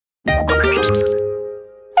Baby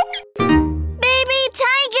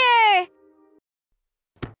Tiger!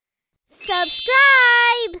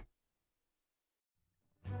 Subscribe!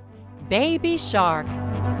 Baby Shark.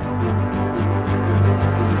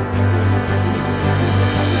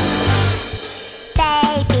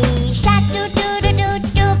 Baby shark doo doo doo doo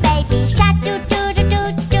doo, baby shark doo doo doo doo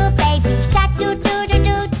doo, baby shark doo doo doo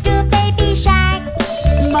doo doo, baby shark.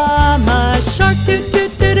 Mama shark doo doo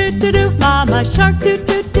doo doo doo doo, Mama shark doo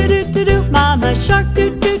doo doo doo doo doo, Mama shark doo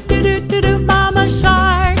doo doo doo doo doo, Mama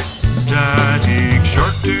shark. Daddy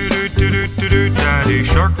shark doo doo doo doo doo, Daddy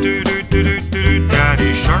shark doo doo doo doo doo,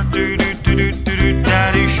 Daddy shark doo doo doo doo doo,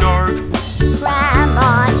 Daddy shark.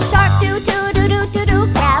 Grandma shark doo doo doo doo doo doo,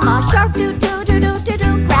 Grandma shark doo doo doo doo doo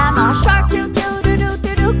doo, Grandma shark doo doo doo doo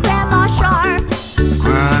doo doo, Grandma shark.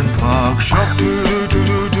 Grandpa shark doo doo doo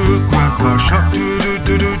doo doo, Grandpa shark doo doo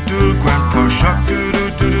doo doo doo, Grandpa shark doo doo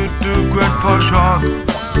doo doo doo, Grandpa shark.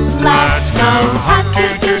 Let's go hunt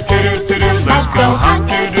doo doo doo doo doo doo, let's go hunt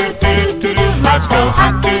doo doo doo doo doo doo, let's go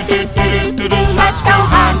hunt doo doo doo doo doo doo, let's go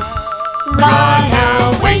hunt. Run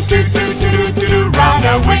away doo doo doo doo doo, run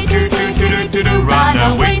away doo doo doo doo doo, run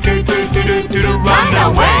away doo doo doo doo doo, run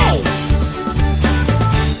away.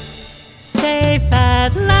 Safe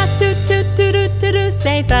at last, doo doo doo doo doo doo.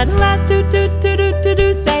 Safe at last, doo doo doo doo doo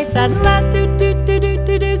doo. Safe at last, doo doo doo doo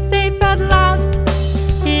doo doo. Safe at last.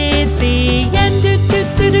 It's the end, doo doo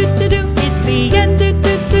doo doo doo doo. It's the end, doo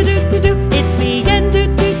doo doo doo doo doo. It's the end, doo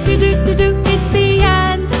doo doo doo doo doo. It's the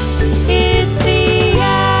end. It's the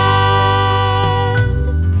end.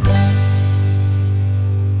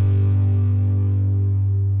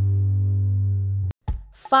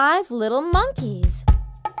 5 little monkeys.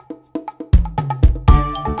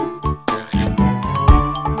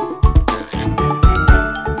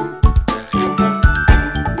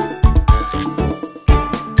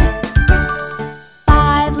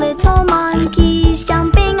 Five little monkeys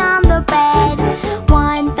jumping on the bed.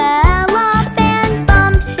 One fell off and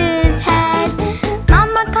bumped his head.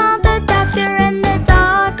 Mama called the doctor and the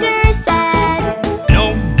doctor said,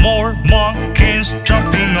 No more monkeys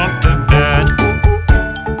jumping off the bed.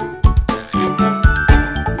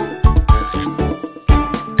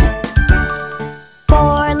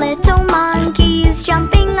 Four little monkeys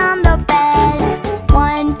jumping on the bed.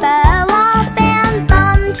 One fell off and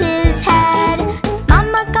bumped his head.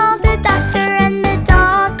 Mama called the doctor and the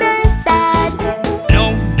doctor said,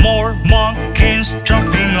 No more monkeys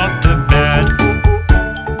jumping off the bed.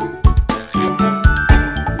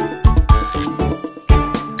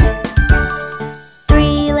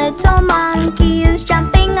 Three little monkeys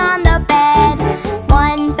jumping on the bed.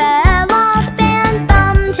 One fell off and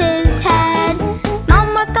bumped his head.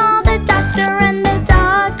 Mama called the doctor and the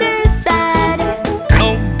doctor said,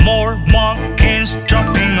 No more monkeys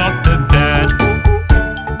jumping off the bed.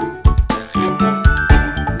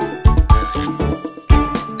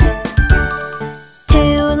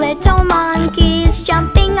 Two little monkeys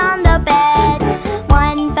jumping on the bed.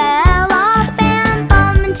 One fell off and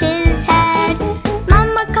bumped his head.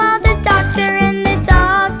 Mama called the doctor and the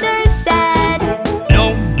doctor said,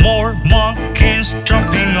 No more monkeys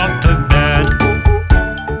jumping off the bed.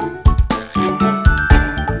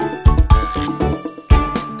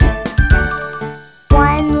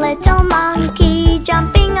 One little monkey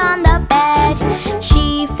jumping on the bed.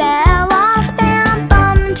 She fell off and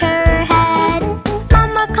bumped her head.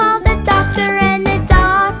 Mama called the doctor and the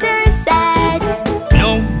doctor said,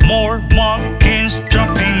 No more monkeys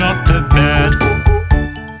jumping off the bed.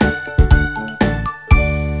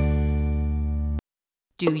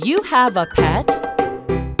 Do you have a pet?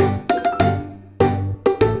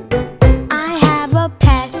 I have a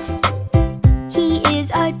pet. He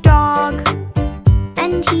is a dog.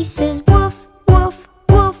 And he says woof, woof,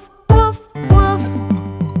 woof, woof, woof.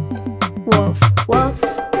 Woof, woof.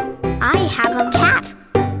 I have a cat.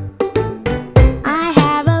 I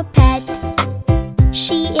have a pet.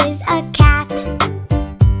 She is a cat.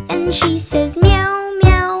 And she says meow,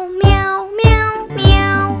 meow, meow, meow,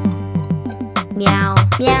 meow. Meow,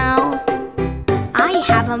 meow. I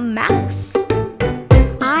have a mouse.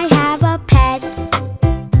 I have a pet.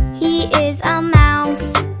 He is a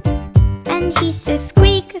mouse. And he says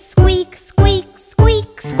squeak, squeak, squeak,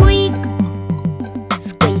 squeak, squeak.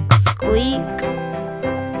 Squeak, squeak.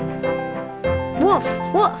 Woof,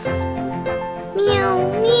 woof. Meow,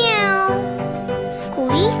 meow.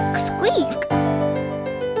 Squeak, squeak.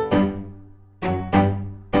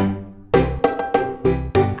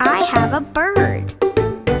 I have a bird.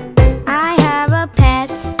 I have a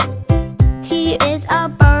pet. He is a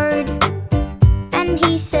bird. And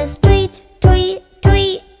he says tweet, tweet,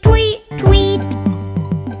 tweet, tweet, tweet.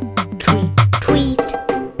 Tweet, tweet.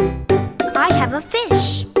 a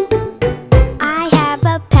fish. I have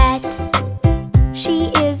a pet. She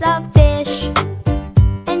is a fish.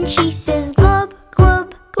 And she says glub,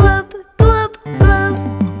 glub, glub, glub, glub.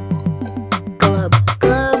 Glub,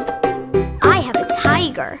 glub. I have a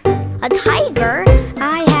tiger. A tiger?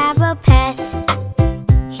 I have a pet.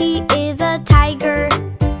 He is a tiger.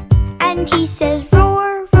 And he says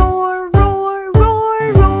roar, roar, roar,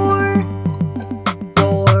 roar, roar.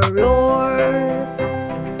 Roar, roar.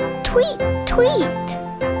 Tweet, tweet.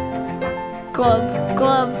 Glub,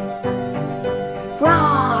 glub.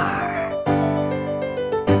 Roar.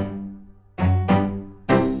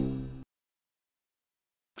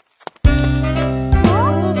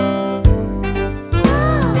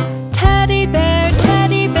 Teddy bear,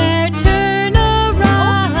 turn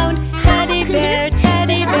around. Teddy bear,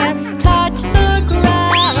 touch the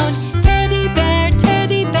ground. Teddy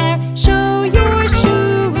bear, show your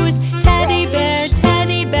shoes. Teddy bear,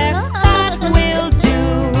 that will do.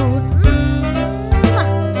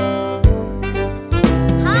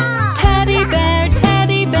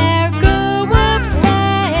 Teddy bear, go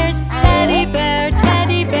upstairs. Teddy bear,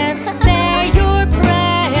 say your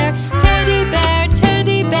prayer.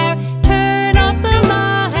 Teddy bear, turn off the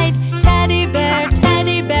light. Teddy bear,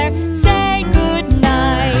 say good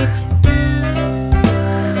night.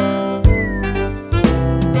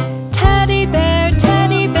 Teddy bear,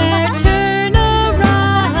 turn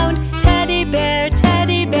around. Teddy bear,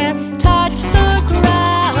 touch the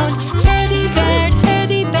ground.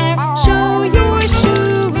 Teddy bear, show your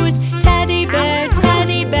shoes. Teddy bear,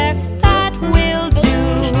 that will do.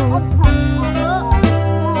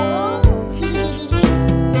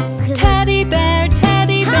 Teddy bear,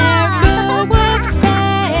 go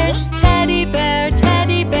upstairs. Teddy bear,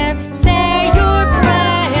 say your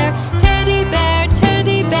prayer. Teddy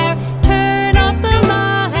bear, turn off the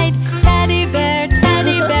light. Teddy bear,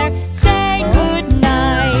 say good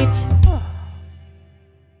night.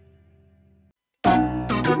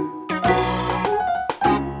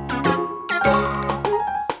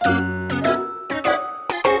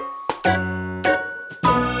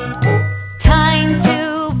 Time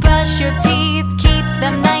to brush your teeth, keep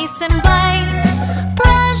them nice and white.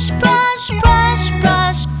 Brush, brush, brush,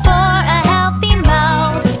 brush for a healthy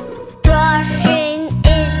mouth. Brushing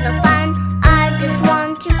is no fun, I just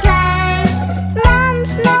want to play.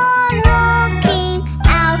 Mom's not looking,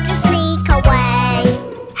 I'll just sneak away.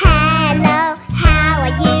 Hello, how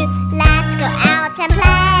are you? Let's go out and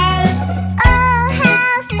play. Oh,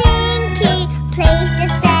 how stinky, please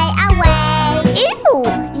just stay away. Ew,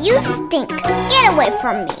 you stink, get away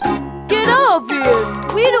from me. Get out of here!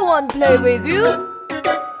 We don't want to play with you!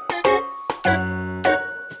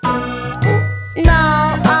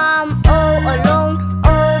 Now I'm all alone,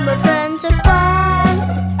 all my friends are gone.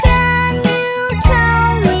 Can you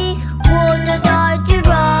tell me what did I do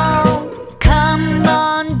wrong? Come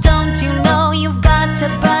on, don't you know you've got to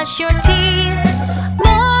brush your teeth?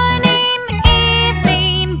 Morning,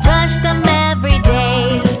 evening, brush them every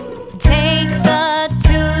day. Take the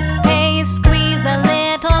toothpaste, squeeze a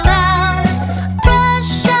little out.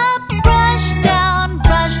 Brush up, brush down,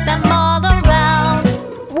 brush them all around.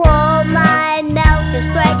 Whoa, my mouth is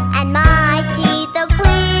great and my teeth are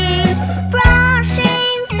clean.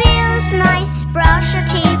 Brushing feels nice, brush your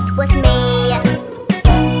teeth with me.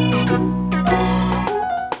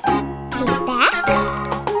 He's back?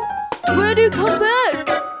 When do you come back?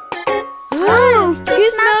 Oh, he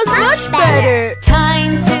smells much better!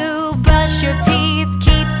 Time to brush your teeth,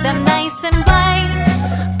 keep them nice and white.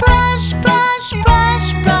 Brush, brush,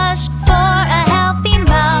 brush, brush for a healthy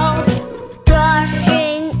mouth.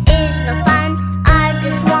 Brushing is no fun, I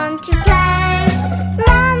just want to play.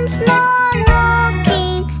 Mom's not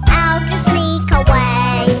looking, I'll just sneak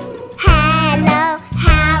away. Hello,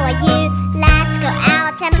 how are you? Let's go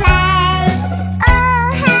out and play. Oh,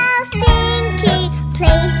 how stinky,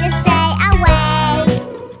 please just stay away.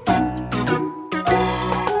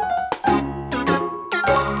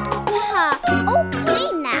 Oh,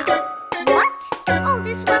 clean now. What? Oh,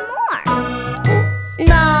 there's one more.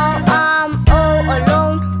 Now I'm all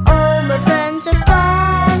alone, all my friends are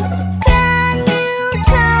gone. Can you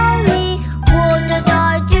tell me what did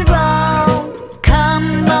I do wrong?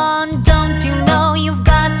 Come on, don't you know you've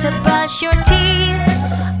got to brush your teeth?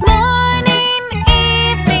 Morning,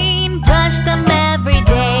 evening, brush them every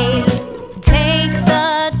day. Take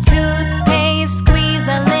the toothpaste, squeeze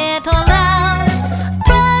a little out.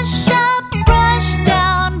 Brush up, brush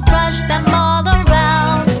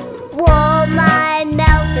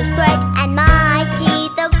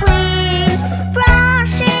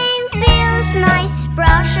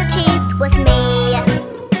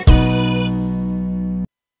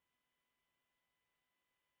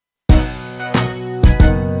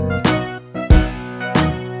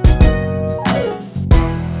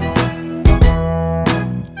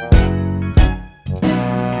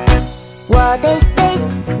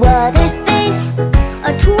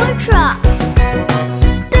truck.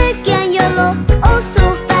 Big and yellow, oh so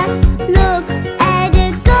fast. Look at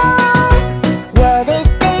it go. What is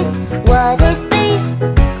this? What is this?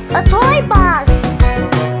 A toy bus.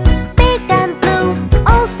 Big and blue,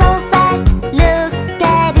 oh so fast. Look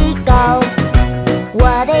at it go.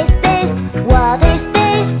 What is this? What is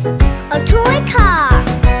this? A toy car.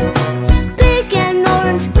 Big and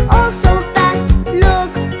orange, oh so fast.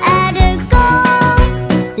 Look at it go.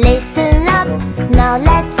 Listen up, now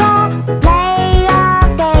let's all play a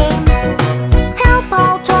game. Help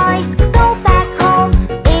all toys go back home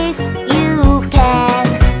if you can.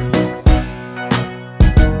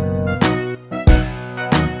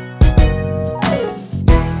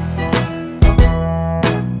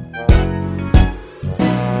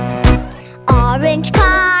 Orange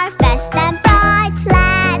car, fast and bright,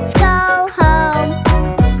 let's go home.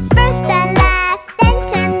 First and left, then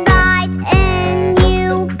turn right, and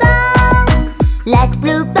you go. Let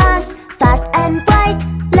blue bus, fast and bright,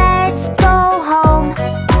 let's go home.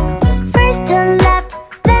 First turn left,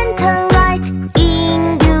 then turn right,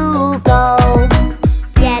 in you go.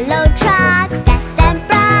 Yellow truck, fast and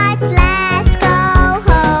bright, let's go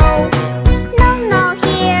home. No, no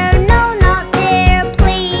here, no, not there,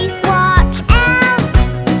 please watch out.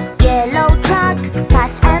 Yellow truck,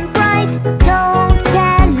 fast and bright, don't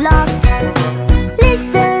get lost.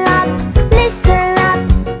 Listen up,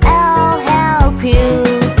 I'll help you.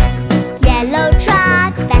 Yellow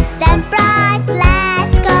truck, fast and bright,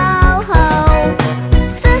 let's go home.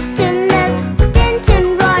 First turn left, then turn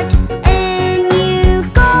right, and you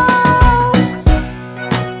go.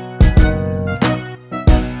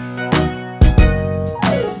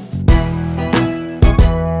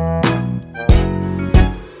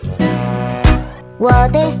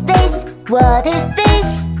 What is this? What is this?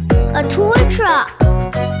 A toy truck.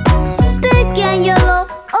 Big and yellow,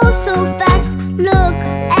 oh so fast. Look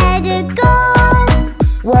at it go.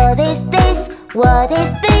 What is this? What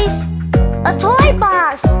is this? A toy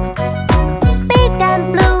bus. Big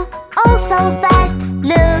and blue, oh so fast.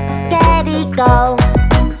 Look at it go.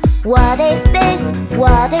 What is this?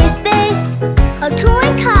 What is this? A toy